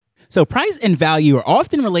So price and value are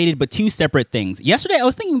often related, but two separate things. Yesterday, I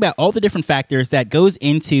was thinking about all the different factors that goes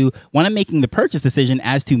into when I'm making the purchase decision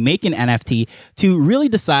as to make an NFT to really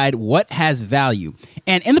decide what has value.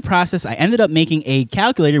 And in the process, I ended up making a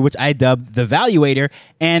calculator, which I dubbed the Valuator,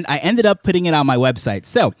 and I ended up putting it on my website.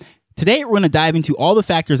 So today, we're going to dive into all the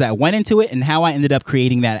factors that went into it and how I ended up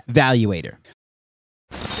creating that Valuator.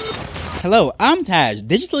 Hello, I'm Taj,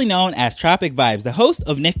 digitally known as Tropic Vibes, the host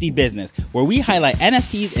of Nifty Business, where we highlight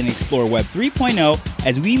NFTs and explore Web 3.0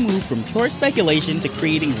 as we move from pure speculation to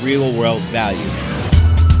creating real-world value.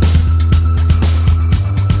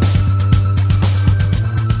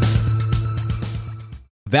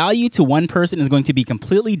 Value to one person is going to be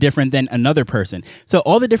completely different than another person. So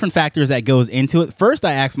all the different factors that goes into it. First,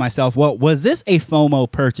 I asked myself, well, was this a FOMO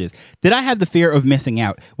purchase? Did I have the fear of missing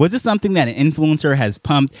out? Was this something that an influencer has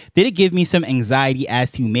pumped? Did it give me some anxiety as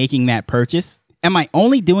to making that purchase? Am I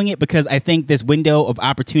only doing it because I think this window of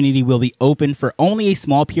opportunity will be open for only a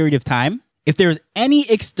small period of time? If there's any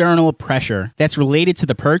external pressure that's related to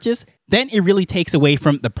the purchase, then it really takes away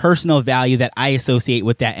from the personal value that I associate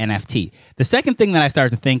with that NFT. The second thing that I start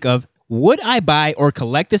to think of, would I buy or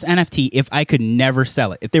collect this NFT if I could never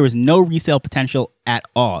sell it, if there was no resale potential at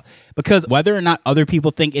all? Because whether or not other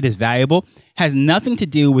people think it is valuable has nothing to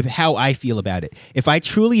do with how I feel about it. If I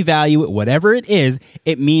truly value it, whatever it is,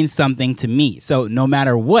 it means something to me. So no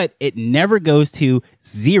matter what, it never goes to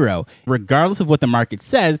zero. Regardless of what the market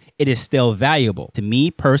says, it is still valuable to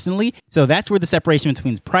me personally. So that's where the separation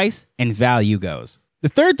between price and value goes. The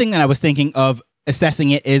third thing that I was thinking of assessing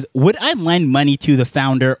it is, would I lend money to the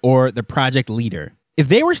founder or the project leader? If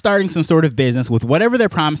they were starting some sort of business with whatever they're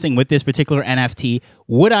promising with this particular NFT,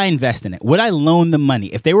 would I invest in it? Would I loan them money?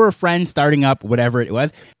 If they were a friend starting up, whatever it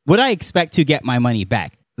was, would I expect to get my money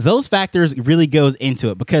back? Those factors really goes into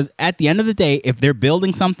it, because at the end of the day, if they're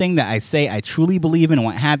building something that I say I truly believe in and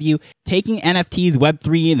what have you, taking NFTs,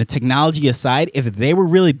 Web3, and the technology aside, if they were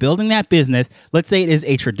really building that business, let's say it is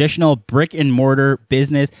a traditional brick and mortar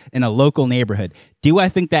business in a local neighborhood, do I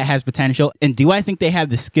think that has potential? And do I think they have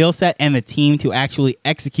the skill set and the team to actually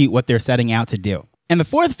execute what they're setting out to do? And the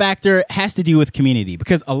fourth factor has to do with community,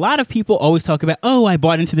 because a lot of people always talk about, oh, I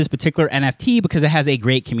bought into this particular NFT because it has a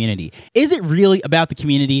great community. Is it really about the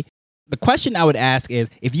community? The question I would ask is,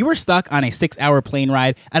 if you were stuck on a 6-hour plane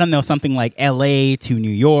ride, I don't know, something like LA to New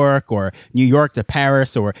York or New York to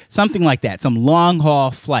Paris or something like that, some long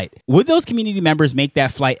haul flight, would those community members make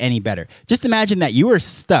that flight any better? Just imagine that you are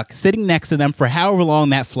stuck sitting next to them for however long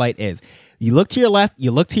that flight is. You look to your left,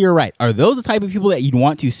 you look to your right. Are those the type of people that you'd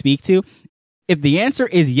want to speak to? If the answer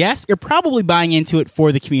is yes, you're probably buying into it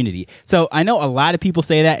for the community. So I know a lot of people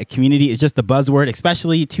say that community is just the buzzword,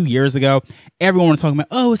 especially 2 years ago. Everyone was talking about,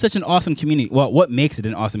 oh, it's such an awesome community. Well, what makes it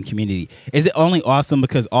an awesome community? Is it only awesome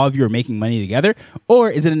because all of you are making money together? Or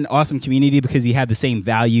is it an awesome community because you have the same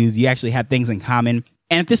values, you actually have things in common?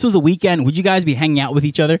 And if this was a weekend, would you guys be hanging out with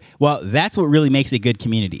each other? Well, that's what really makes a good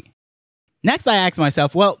community. Next, I asked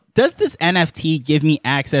myself, well, does this NFT give me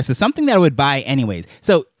access to something that I would buy anyways?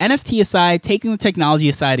 So NFT aside, taking the technology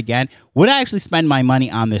aside again, would I actually spend my money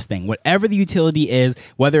on this thing? Whatever the utility is,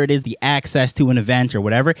 whether it is the access to an event or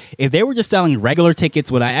whatever, if they were just selling regular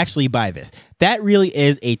tickets, would I actually buy this? That really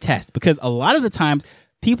is a test, because a lot of the times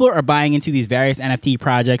people are buying into these various NFT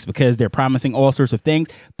projects because they're promising all sorts of things,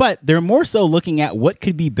 but they're more so looking at what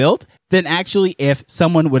could be built than actually if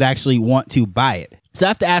someone would actually want to buy it. So I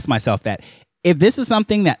have to ask myself that if this is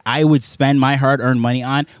something that I would spend my hard-earned money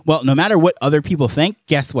on, well, no matter what other people think,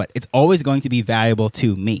 guess what? It's always going to be valuable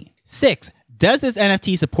to me. 6, does this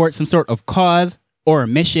NFT support some sort of cause or a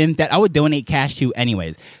mission that I would donate cash to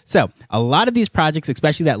anyways? So a lot of these projects,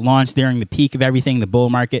 especially that launched during the peak of everything, the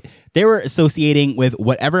bull market, they were associating with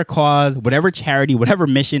whatever cause, whatever charity, whatever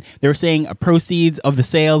mission. They were saying proceeds of the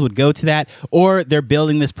sales would go to that, or they're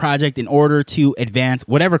building this project in order to advance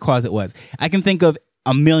whatever cause it was. I can think of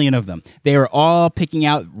a million of them. They were all picking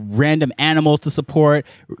out random animals to support,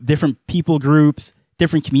 different people groups,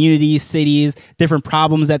 different communities, cities, different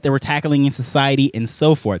problems that they were tackling in society, and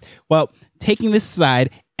so forth. Well, taking this aside,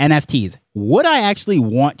 NFTs. Would I actually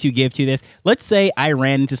want to give to this? Let's say I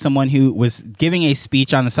ran into someone who was giving a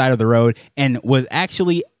speech on the side of the road and was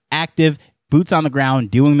actually active, boots on the ground,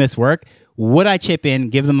 doing this work. Would I chip in,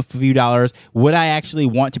 give them a few dollars? Would I actually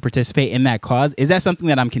want to participate in that cause? Is that something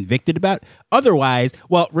that I'm convicted about? Otherwise,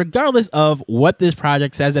 well, regardless of what this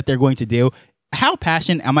project says that they're going to do, how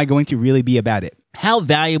passionate am I going to really be about it? How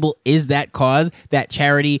valuable is that cause, that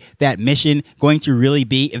charity, that mission going to really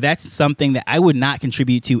be if that's something that I would not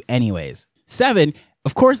contribute to anyways? 7,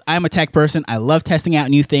 Of course, I'm a tech person. I love testing out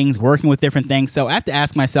new things, working with different things. So I have to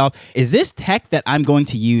ask myself, is this tech that I'm going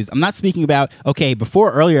to use? I'm not speaking about, okay,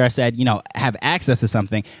 before earlier I said, have access to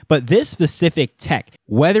something, but this specific tech,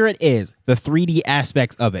 whether it is the 3D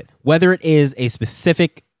aspects of it, whether it is a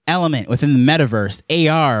specific element within the metaverse,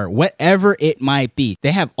 AR, whatever it might be.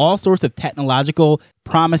 They have all sorts of technological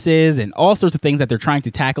promises and all sorts of things that they're trying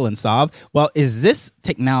to tackle and solve. Well, is this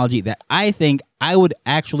technology that I think I would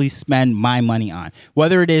actually spend my money on,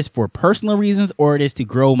 whether it is for personal reasons or it is to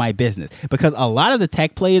grow my business? Because a lot of the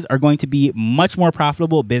tech plays are going to be much more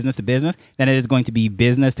profitable business to business than it is going to be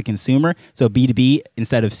business to consumer. So B2B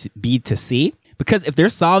instead of B2C. Because if they're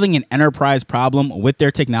solving an enterprise problem with their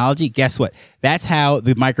technology, guess what? That's how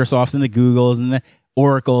the Microsofts and the Googles and the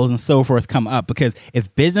Oracles and so forth come up. Because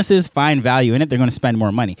if businesses find value in it, they're going to spend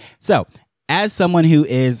more money. So as someone who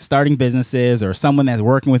is starting businesses or someone that's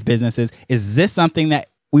working with businesses, is this something that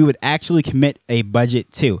we would actually commit a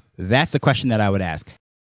budget to? That's the question that I would ask.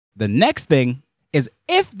 The next thing is,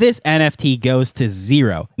 if this NFT goes to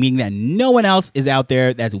zero, meaning that no one else is out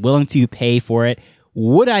there that's willing to pay for it,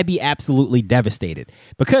 would I be absolutely devastated?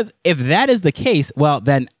 Because if that is the case, well,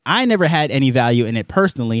 then I never had any value in it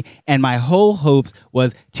personally, and my whole hopes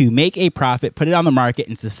was to make a profit, put it on the market,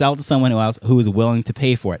 and to sell to someone else who is willing to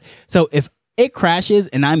pay for it. So if it crashes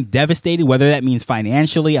and I'm devastated, whether that means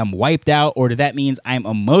financially I'm wiped out or that means I'm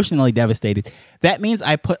emotionally devastated, that means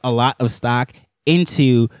I put a lot of stock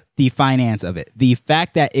into the finance of it. The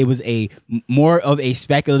fact that it was a more of a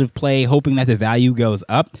speculative play, hoping that the value goes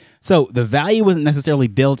up. So the value wasn't necessarily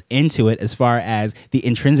built into it as far as the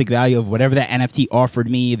intrinsic value of whatever that NFT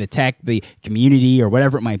offered me, the tech, the community, or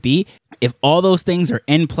whatever it might be. If all those things are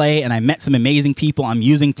in play and I met some amazing people, I'm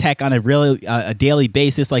using tech on a daily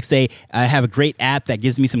basis, like say I have a great app that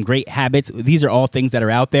gives me some great habits. These are all things that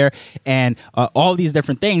are out there, and all these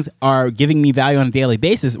different things are giving me value on a daily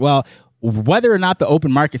basis. Well, whether or not the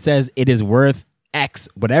open market says it is worth X,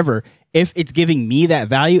 whatever, if it's giving me that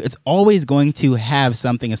value, it's always going to have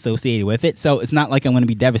something associated with it. So it's not like I'm going to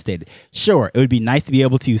be devastated. Sure, it would be nice to be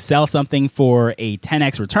able to sell something for a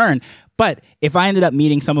 10x return. But if I ended up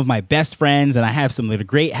meeting some of my best friends and I have some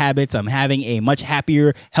great habits, I'm having a much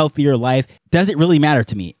happier, healthier life, does it really matter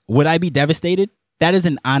to me? Would I be devastated? That is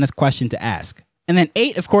an honest question to ask. And then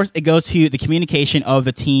 8, of course, it goes to the communication of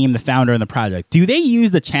the team, the founder, and the project. Do they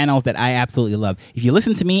use the channels that I absolutely love? If you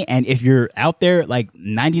listen to me and if you're out there, like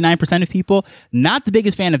 99% of people, not the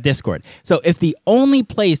biggest fan of Discord. So if the only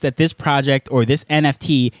place that this project or this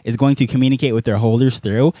NFT is going to communicate with their holders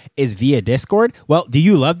through is via Discord, well, do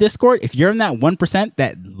you love Discord? If you're in that 1%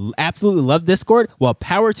 that absolutely love Discord, well,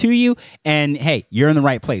 power to you. And hey, you're in the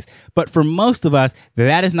right place. But for most of us,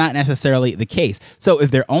 that is not necessarily the case. So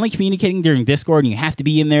if they're only communicating during Discord, and you have to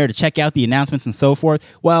be in there to check out the announcements and so forth,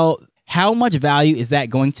 well, how much value is that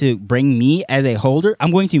going to bring me as a holder? I'm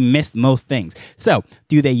going to miss most things. So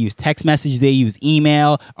do they use text message? Do they use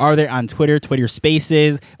email? Are they on Twitter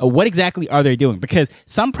Spaces? What exactly are they doing? Because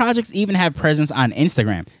some projects even have presence on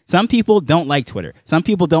Instagram. Some people don't like Twitter. Some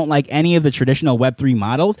people don't like any of the traditional Web3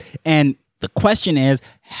 models. And the question is,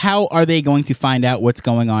 how are they going to find out what's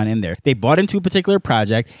going on in there? They bought into a particular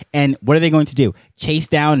project, and what are they going to do? Chase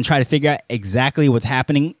down and try to figure out exactly what's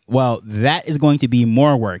happening? Well, that is going to be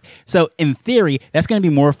more work. So in theory, that's going to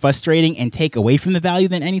be more frustrating and take away from the value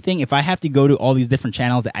than anything if I have to go to all these different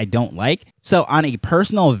channels that I don't like. So on a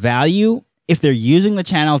personal value, if they're using the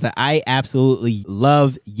channels that I absolutely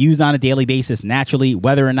love, use on a daily basis naturally,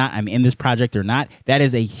 whether or not I'm in this project or not, that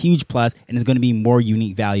is a huge plus and is going to be more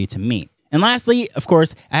unique value to me. And lastly, of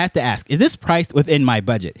course, I have to ask, is this priced within my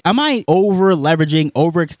budget? Am I over leveraging,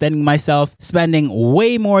 overextending myself, spending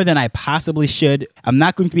way more than I possibly should? I'm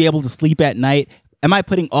not going to be able to sleep at night. Am I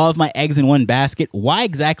putting all of my eggs in one basket? Why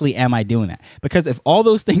exactly am I doing that? Because if all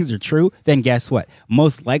those things are true, then guess what?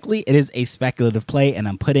 Most likely it is a speculative play, and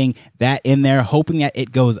I'm putting that in there, hoping that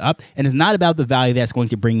it goes up. And it's not about the value that's going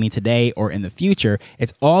to bring me today or in the future.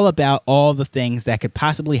 It's all about all the things that could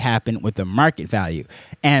possibly happen with the market value.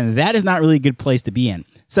 And that is not really a good place to be in.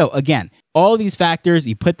 So again, all these factors,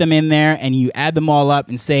 you put them in there and you add them all up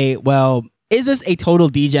and say, well, is this a total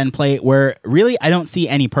degen play where really I don't see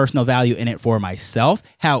any personal value in it for myself?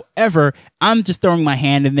 However, I'm just throwing my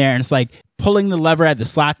hand in there and it's like pulling the lever at the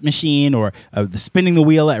slot machine or spinning the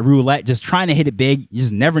wheel at roulette, just trying to hit it big. You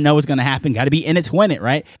just never know what's going to happen. Got to be in it to win it,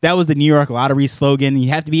 right? That was the New York Lottery slogan. You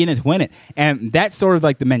have to be in it to win it. And that's sort of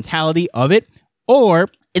like the mentality of it. Or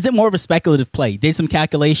is it more of a speculative play? Did some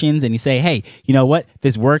calculations and you say, hey, you know what?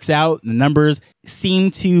 This works out. The numbers seem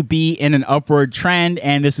to be in an upward trend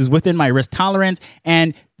and this is within my risk tolerance.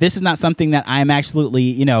 And this is not something that I'm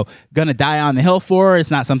absolutely, going to die on the hill for. It's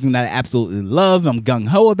not something that I absolutely love. I'm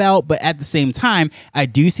gung-ho about. But at the same time, I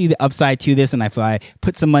do see the upside to this. And if I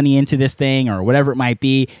put some money into this thing or whatever it might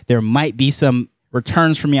be, there might be some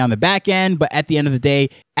returns for me on the back end. But at the end of the day,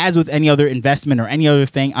 as with any other investment or any other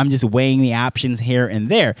thing, I'm just weighing the options here and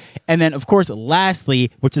there. And then, of course,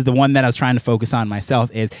 lastly, which is the one that I was trying to focus on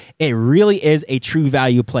myself, is it really is a true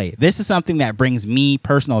value play. This is something that brings me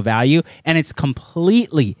personal value, and it's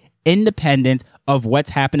completely independent of what's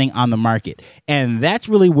happening on the market. And that's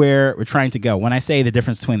really where we're trying to go. When I say the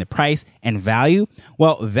difference between the price and value,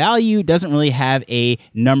 well, value doesn't really have a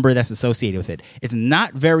number that's associated with it. It's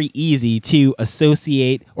not very easy to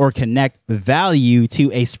associate or connect value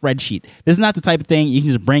to a spreadsheet. This is not the type of thing you can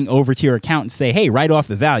just bring over to your account and say, hey, write off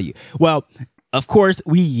the value. Well, of course,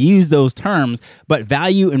 we use those terms, but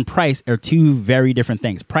value and price are two very different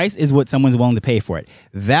things. Price is what someone's willing to pay for it.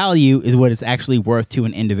 Value is what it's actually worth to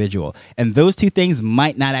an individual. And those two things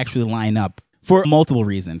might not actually line up for multiple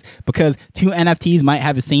reasons, because two NFTs might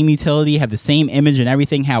have the same utility, have the same image and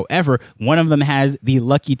everything. However, one of them has the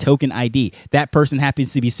lucky token ID. That person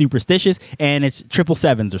happens to be superstitious and it's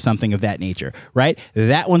 777s or something of that nature, right?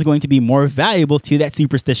 That one's going to be more valuable to that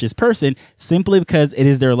superstitious person simply because it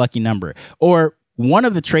is their lucky number. Or one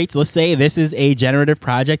of the traits, let's say this is a generative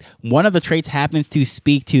project, one of the traits happens to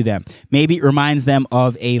speak to them. Maybe it reminds them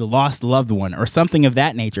of a lost loved one or something of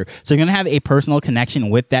that nature. So you're going to have a personal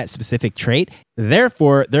connection with that specific trait.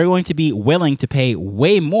 Therefore, they're going to be willing to pay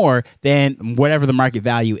way more than whatever the market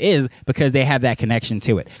value is because they have that connection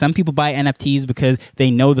to it. Some people buy NFTs because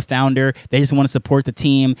they know the founder. They just want to support the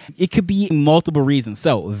team. It could be multiple reasons.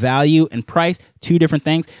 So value and price, two different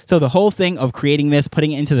things. So the whole thing of creating this,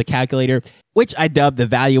 putting it into the calculator, which I dubbed the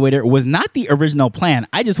Valuator, was not the original plan.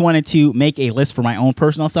 I just wanted to make a list for my own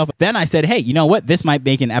personal self. Then I said, hey, you know what? This might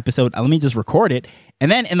make an episode. Let me just record it.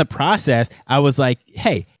 And then in the process, I was like,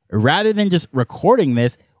 hey, rather than just recording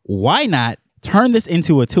this, why not turn this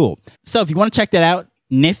into a tool? So if you want to check that out,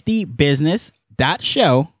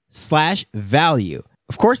 niftybusiness.show/value.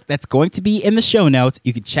 Of course, that's going to be in the show notes.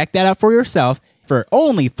 You can check that out for yourself for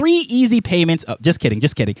only 3 easy payments. Oh, just kidding.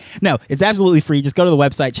 No, it's absolutely free. Just go to the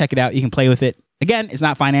website, check it out. You can play with it. Again, it's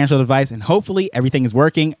not financial advice, and hopefully everything is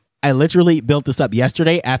working. I literally built this up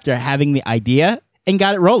yesterday after having the idea and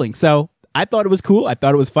got it rolling. So I thought it was cool. I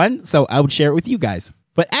thought it was fun. So I would share it with you guys.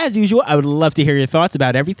 But as usual, I would love to hear your thoughts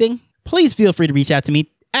about everything. Please feel free to reach out to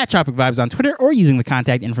me at Tropic Vibes on Twitter or using the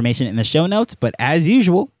contact information in the show notes. But as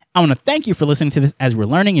usual, I want to thank you for listening to this as we're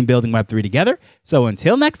learning and building Web3 together. So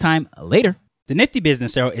until next time, later. The Nifty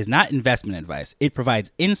Business Show is not investment advice. It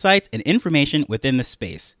provides insights and information within the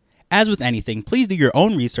space. As with anything, please do your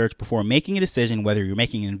own research before making a decision whether you're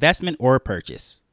making an investment or a purchase.